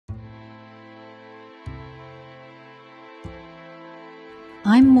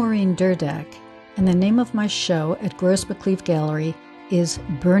I'm Maureen Drdak, and the name of my show at Gross McCleaf Gallery is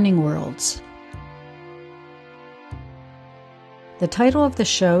Burning Worlds. The title of the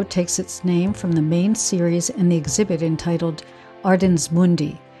show takes its name from the main series in the exhibit entitled Ardens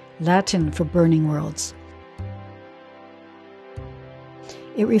Mundi, Latin for Burning Worlds.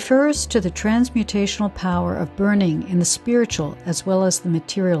 It refers to the transmutational power of burning in the spiritual as well as the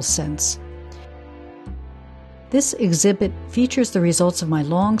material sense. This exhibit features the results of my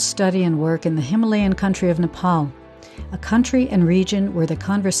long study and work in the Himalayan country of Nepal, a country and region where the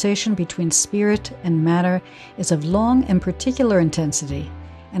conversation between spirit and matter is of long and particular intensity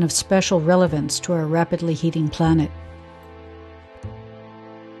and of special relevance to our rapidly heating planet.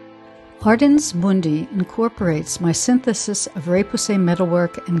 Ardens Mundi incorporates my synthesis of repoussé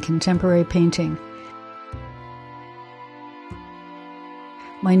metalwork and contemporary painting.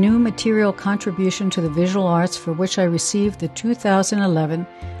 My new material contribution to the visual arts, for which I received the 2011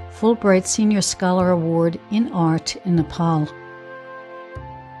 Fulbright Senior Scholar Award in Art in Nepal.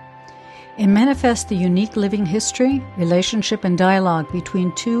 It manifests the unique living history, relationship, and dialogue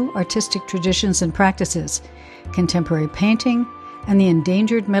between two artistic traditions and practices, contemporary painting and the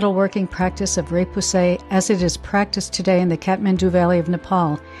endangered metalworking practice of repoussé as it is practiced today in the Kathmandu Valley of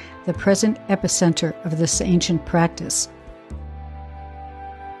Nepal, the present epicenter of this ancient practice.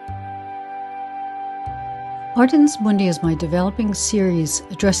 Ardens Mundi is my developing series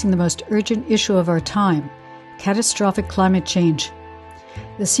addressing the most urgent issue of our time, catastrophic climate change.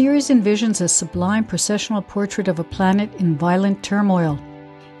 The series envisions a sublime processional portrait of a planet in violent turmoil,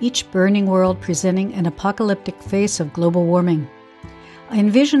 each burning world presenting an apocalyptic face of global warming. I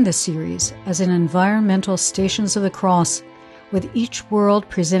envision this series as an environmental Stations of the Cross, with each world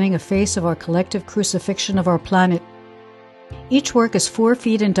presenting a face of our collective crucifixion of our planet. Each work is 4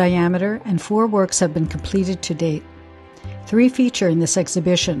 feet in diameter, and 4 works have been completed to date. 3 feature in this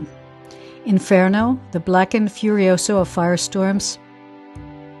exhibition: Inferno, the blackened Furioso of firestorms;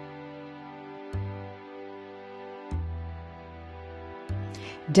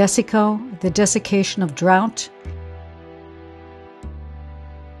 Desico, the desiccation of drought;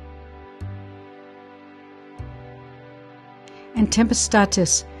 and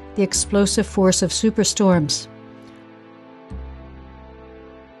Tempestatis, the explosive force of superstorms.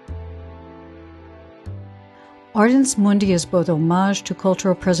 Ardens Mundi is both homage to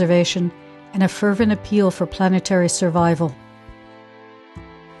cultural preservation and a fervent appeal for planetary survival.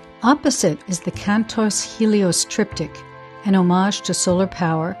 Opposite is the Cantos Helios triptych, an homage to solar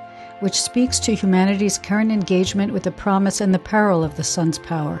power, which speaks to humanity's current engagement with the promise and the peril of the sun's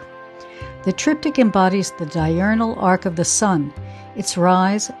power. The triptych embodies the diurnal arc of the sun, its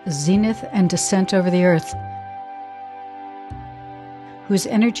rise, zenith, and descent over the earth, whose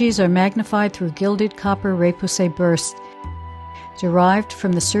energies are magnified through gilded copper repoussé bursts, derived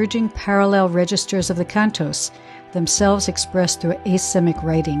from the surging parallel registers of the cantos, themselves expressed through asemic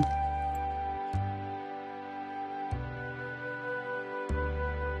writing.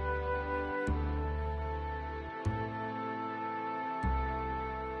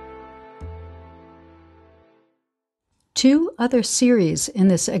 Two other series in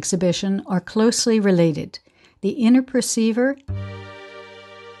this exhibition are closely related: the Inner Perceiver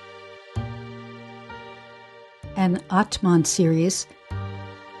and Atman series,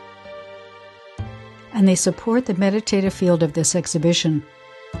 and they support the meditative field of this exhibition.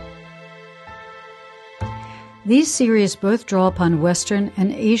 These series both draw upon Western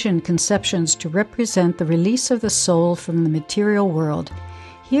and Asian conceptions to represent the release of the soul from the material world,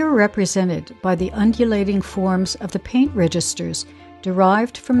 here represented by the undulating forms of the paint registers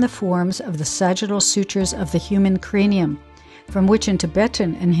derived from the forms of the sagittal sutures of the human cranium, from which in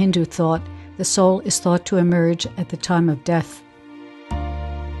Tibetan and Hindu thought the soul is thought to emerge at the time of death.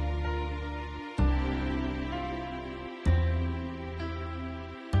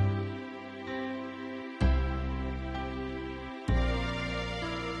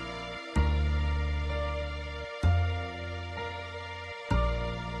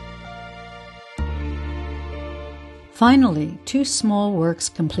 Finally, 2 small works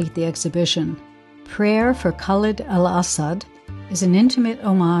complete the exhibition. Prayer for Khalid al-Assad is an intimate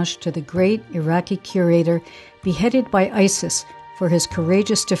homage to the great Iraqi curator beheaded by ISIS for his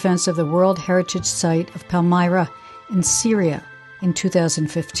courageous defense of the World Heritage Site of Palmyra in Syria in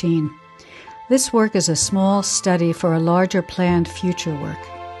 2015. This work is a small study for a larger planned future work.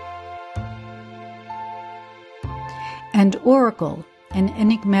 And Oracle, an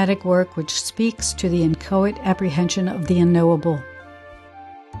enigmatic work which speaks to the inchoate apprehension of the unknowable.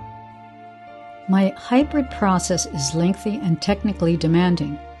 My hybrid process is lengthy and technically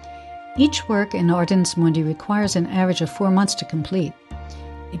demanding. Each work in Ardens Mundi requires an average of 4 months to complete.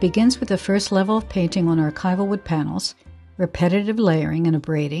 It begins with the first level of painting on archival wood panels, repetitive layering and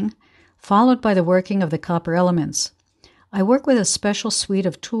abrading, followed by the working of the copper elements. I work with a special suite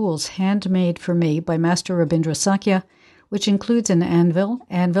of tools handmade for me by Master Maureen Drdak, which includes an anvil,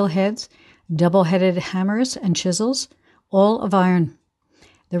 anvil heads, double-headed hammers and chisels, all of iron.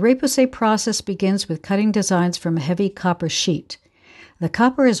 The repoussé process begins with cutting designs from a heavy copper sheet. The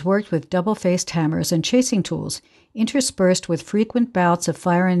copper is worked with double-faced hammers and chasing tools, interspersed with frequent bouts of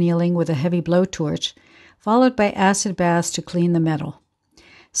fire annealing with a heavy blowtorch, followed by acid baths to clean the metal.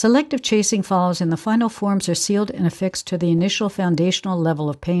 Selective chasing follows and the final forms are sealed and affixed to the initial foundational level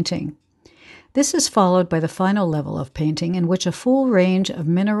of painting. This is followed by the final level of painting, in which a full range of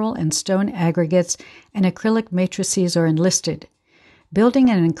mineral and stone aggregates and acrylic matrices are enlisted. Building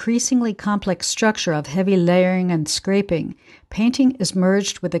an increasingly complex structure of heavy layering and scraping, painting is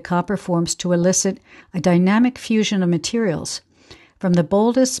merged with the copper forms to elicit a dynamic fusion of materials. From the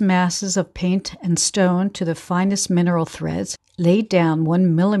boldest masses of paint and stone to the finest mineral threads, laid down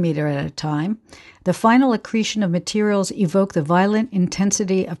 1 millimeter at a time, the final accretion of materials evoke the violent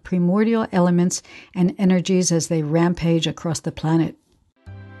intensity of primordial elements and energies as they rampage across the planet.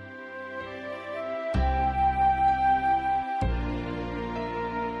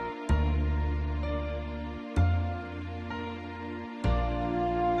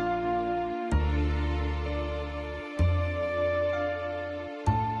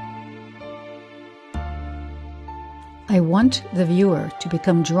 I want the viewer to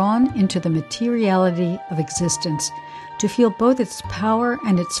become drawn into the materiality of existence, to feel both its power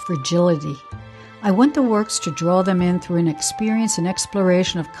and its fragility. I want the works to draw them in through an experience and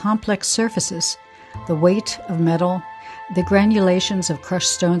exploration of complex surfaces, the weight of metal, the granulations of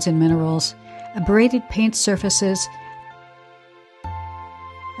crushed stones and minerals, abraded paint surfaces,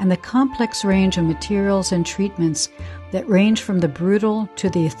 and the complex range of materials and treatments that range from the brutal to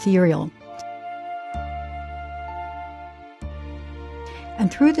the ethereal.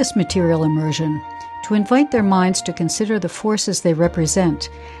 And through this material immersion, to invite their minds to consider the forces they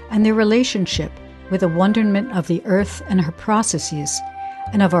represent and their relationship with the wonderment of the earth and her processes,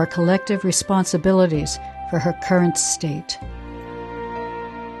 and of our collective responsibilities for her current state.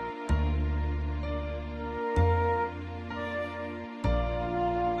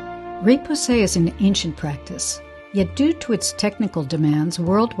 Repoussé is an ancient practice, yet due to its technical demands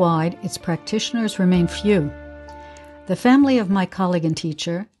worldwide, its practitioners remain few. The family of my colleague and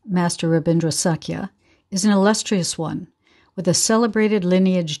teacher, Master Maureen Drdak, is an illustrious one, with a celebrated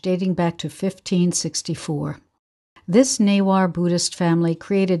lineage dating back to 1564. This Newar Buddhist family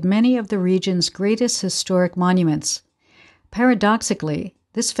created many of the region's greatest historic monuments. Paradoxically,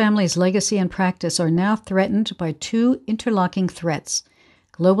 this family's legacy and practice are now threatened by two interlocking threats: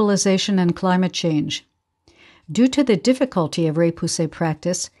 globalization and climate change. Due to the difficulty of repoussé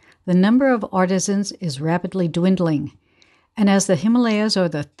practice, the number of artisans is rapidly dwindling, and as the Himalayas are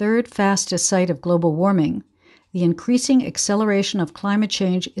the third fastest site of global warming, the increasing acceleration of climate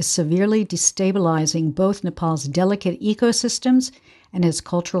change is severely destabilizing both Nepal's delicate ecosystems and its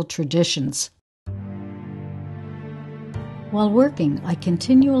cultural traditions. While working, I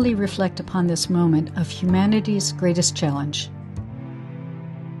continually reflect upon this moment of humanity's greatest challenge.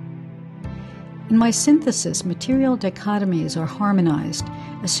 In my synthesis, material dichotomies are harmonized,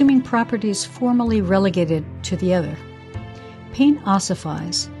 assuming properties formerly relegated to the other. Paint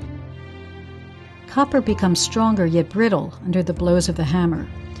ossifies. Copper becomes stronger yet brittle under the blows of the hammer.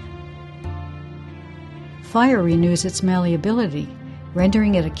 Fire renews its malleability,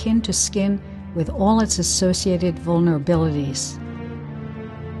 rendering it akin to skin with all its associated vulnerabilities.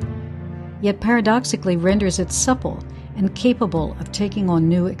 Yet paradoxically renders it supple and capable of taking on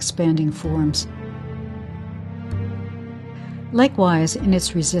new expanding forms. Likewise, in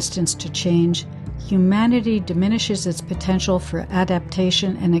its resistance to change, humanity diminishes its potential for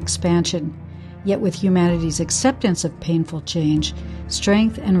adaptation and expansion. Yet with humanity's acceptance of painful change,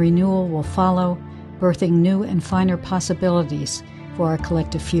 strength and renewal will follow, birthing new and finer possibilities for our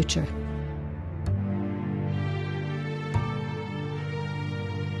collective future.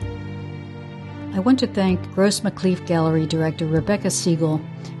 I want to thank Gross McCleaf Gallery Director Rebecca Siegel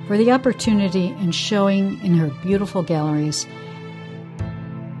for the opportunity in showing in her beautiful galleries,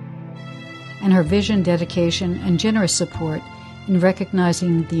 and her vision, dedication, and generous support in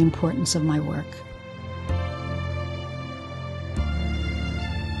recognizing the importance of my work.